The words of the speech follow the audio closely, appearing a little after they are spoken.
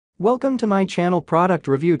Welcome to my channel Product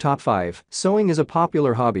Review Top 5. Sewing is a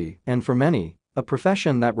popular hobby, and for many, a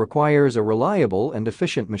profession that requires a reliable and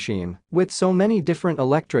efficient machine. With so many different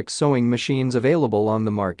electric sewing machines available on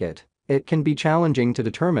the market, it can be challenging to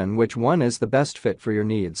determine which one is the best fit for your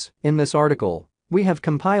needs. In this article, we have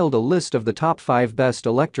compiled a list of the top 5 best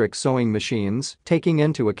electric sewing machines, taking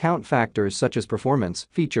into account factors such as performance,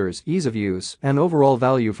 features, ease of use, and overall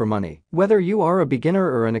value for money. Whether you are a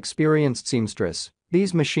beginner or an experienced seamstress,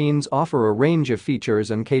 these machines offer a range of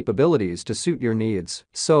features and capabilities to suit your needs.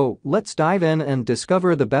 So, let's dive in and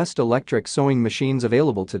discover the best electric sewing machines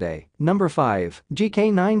available today. Number 5.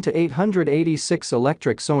 GK9-886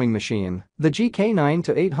 Electric Sewing Machine. The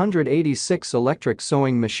GK9-886 electric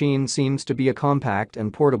sewing machine seems to be a compact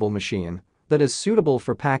and portable machine that is suitable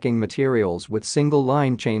for packing materials with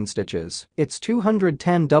single-line chain stitches. Its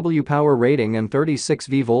 210 W power rating and 36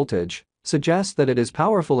 V voltage suggests that it is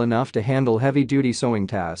powerful enough to handle heavy-duty sewing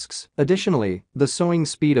tasks. Additionally, the sewing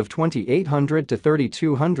speed of 2800 to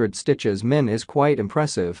 3200 stitches min is quite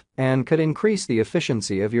impressive and could increase the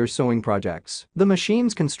efficiency of your sewing projects. The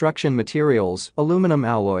machine's construction materials, aluminum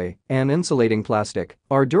alloy, and insulating plastic,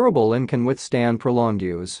 are durable and can withstand prolonged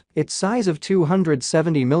use. Its size of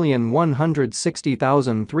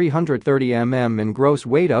 270,160,330 mm and gross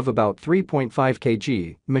weight of about 3.5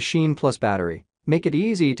 kg, machine plus battery, make it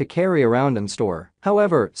easy to carry around and store.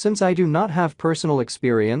 However, since I do not have personal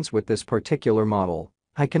experience with this particular model,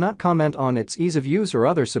 I cannot comment on its ease of use or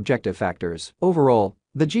other subjective factors. Overall,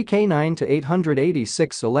 the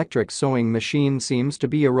GK9-886 electric sewing machine seems to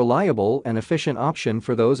be a reliable and efficient option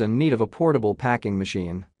for those in need of a portable packing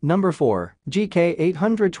machine. Number 4.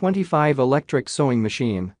 GK825 Electric Sewing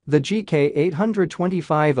Machine. The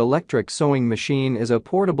GK825 electric sewing machine is a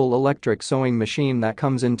portable electric sewing machine that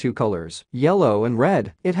comes in two colors, yellow and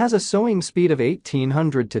red. It has a sewing speed of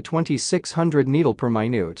 1800 to 2600 needle per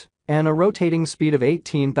minute and a rotating speed of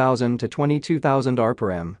 18,000 to 22,000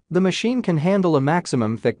 rpm. The machine can handle a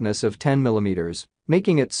maximum thickness of 10 mm,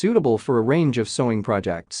 making it suitable for a range of sewing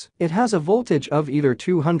projects. It has a voltage of either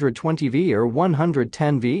 220 V or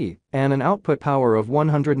 110 V and an output power of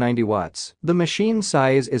 190 watts. The machine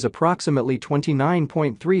size is approximately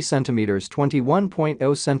 29.3 centimeters,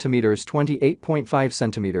 21.0 centimeters, 28.5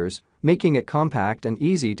 centimeters, making it compact and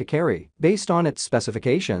easy to carry. Based on its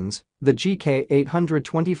specifications, the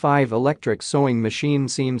GK825 electric sewing machine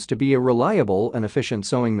seems to be a reliable and efficient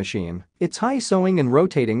sewing machine. Its high sewing and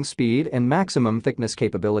rotating speed and maximum thickness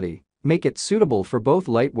capability make it suitable for both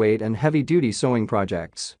lightweight and heavy-duty sewing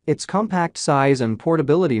projects. Its compact size and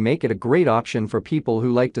portability make it a great option for people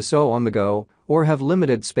who like to sew on the go or have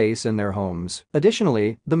limited space in their homes.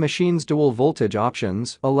 Additionally, the machine's dual voltage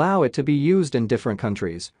options allow it to be used in different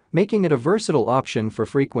countries, making it a versatile option for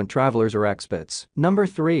frequent travelers or expats. Number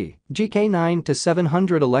 3.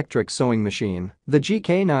 GK9-700 Electric Sewing Machine. The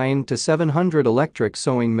GK9-700 electric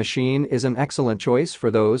sewing machine is an excellent choice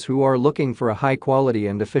for those who are looking for a high-quality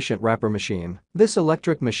and efficient wrapper machine. This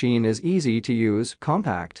electric machine is easy to use,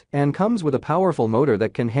 compact, and comes with a powerful motor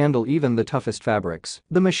that can handle even the toughest fabrics.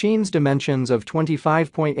 The machine's dimensions of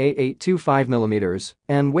 25.8825 mm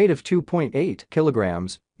and weight of 2.8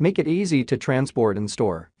 kilograms make it easy to transport and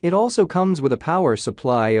store. It also comes with a power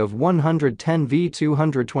supply of 110 V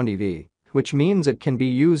 220 V, which means it can be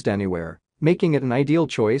used anywhere, making it an ideal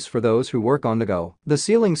choice for those who work on the go. The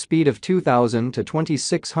sealing speed of 2000 to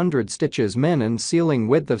 2600 stitches min and sealing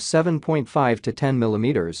width of 7.5 to 10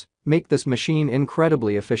 mm make this machine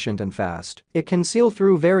incredibly efficient and fast. It can seal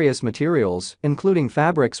through various materials, including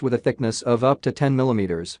fabrics with a thickness of up to 10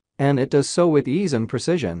 mm, and it does so with ease and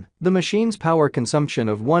precision. The machine's power consumption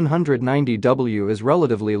of 190 W is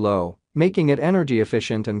relatively low, making it energy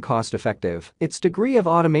efficient and cost-effective. Its degree of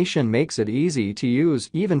automation makes it easy to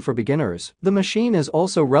use even for beginners. The machine is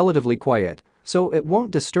also relatively quiet, so it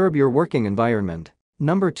won't disturb your working environment.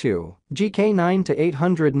 Number 2.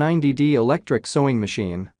 GK9-890D Electric Sewing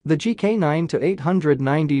Machine. The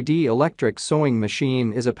GK9-890D electric sewing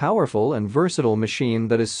machine is a powerful and versatile machine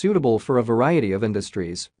that is suitable for a variety of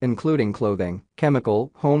industries, including clothing, chemical,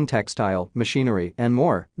 home textile, machinery, and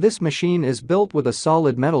more. This machine is built with a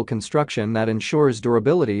solid metal construction that ensures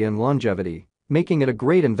durability and longevity, making it a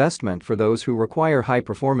great investment for those who require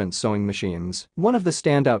high-performance sewing machines. One of the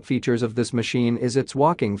standout features of this machine is its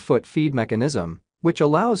walking foot feed mechanism, which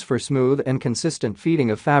allows for smooth and consistent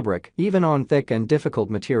feeding of fabric even on thick and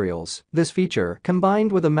difficult materials. This feature,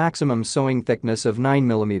 combined with a maximum sewing thickness of 9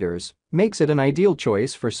 mm, makes it an ideal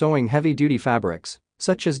choice for sewing heavy-duty fabrics,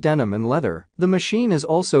 such as denim and leather. The machine is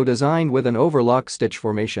also designed with an overlock stitch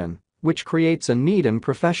formation, which creates a neat and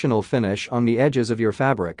professional finish on the edges of your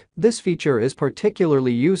fabric. This feature is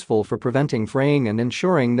particularly useful for preventing fraying and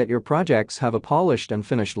ensuring that your projects have a polished and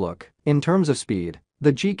finished look. In terms of speed,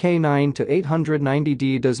 the GK9 to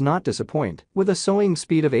 890D does not disappoint. With a sewing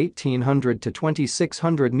speed of 1800 to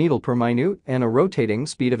 2600 needle per minute and a rotating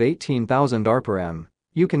speed of 18,000 rpm,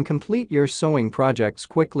 you can complete your sewing projects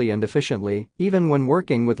quickly and efficiently, even when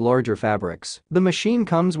working with larger fabrics. The machine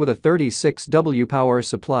comes with a 36W power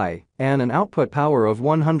supply and an output power of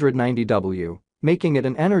 190W, making it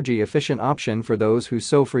an energy-efficient option for those who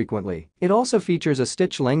sew frequently. It also features a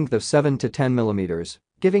stitch length of 7 to 10 millimeters,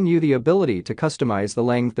 giving you the ability to customize the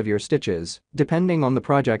length of your stitches, depending on the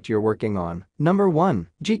project you're working on. Number 1.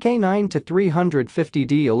 GK9 to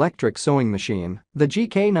 350D Electric Sewing Machine. The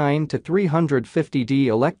GK9 to 350D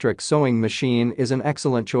Electric Sewing Machine is an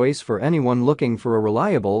excellent choice for anyone looking for a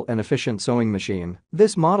reliable and efficient sewing machine.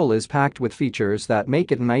 This model is packed with features that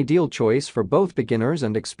make it an ideal choice for both beginners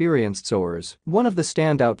and experienced sewers. One of the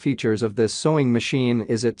standout features of this sewing machine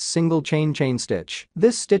is its single chain stitch.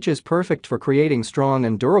 This stitch is perfect for creating strong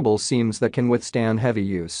and durable seams that can withstand heavy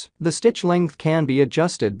use. The stitch length can be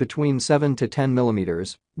adjusted between 7 to 10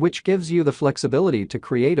 millimeters, which gives you the flexibility to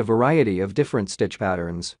create a variety of different stitch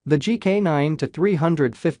patterns. The GK9 to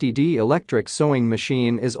 350D electric sewing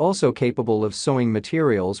machine is also capable of sewing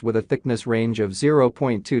materials with a thickness range of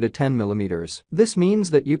 0.2 to 10 millimeters. This means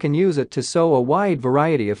that you can use it to sew a wide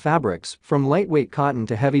variety of fabrics, from lightweight cotton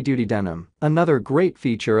to heavy-duty denim. Another great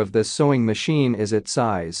feature of this sewing machine is its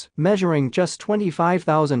size. Measuring just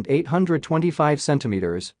 25,825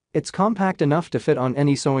 centimeters, it's compact enough to fit on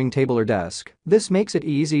any sewing table or desk. This makes it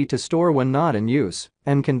easy to store when not in use,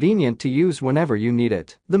 and convenient to use whenever you need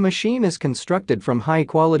it. The machine is constructed from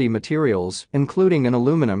high-quality materials, including an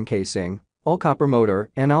aluminum casing, all-copper motor,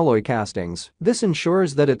 and alloy castings. This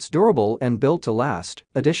ensures that it's durable and built to last.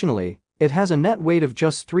 Additionally, it has a net weight of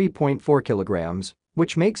just 3.4 kilograms,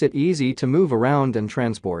 which makes it easy to move around and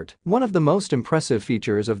transport. One of the most impressive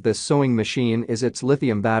features of this sewing machine is its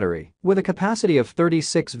lithium battery. With a capacity of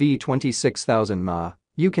 36V 26,000 mAh,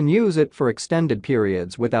 you can use it for extended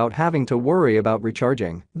periods without having to worry about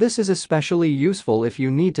recharging. This is especially useful if you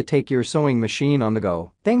need to take your sewing machine on the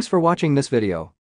go. Thanks for watching this video.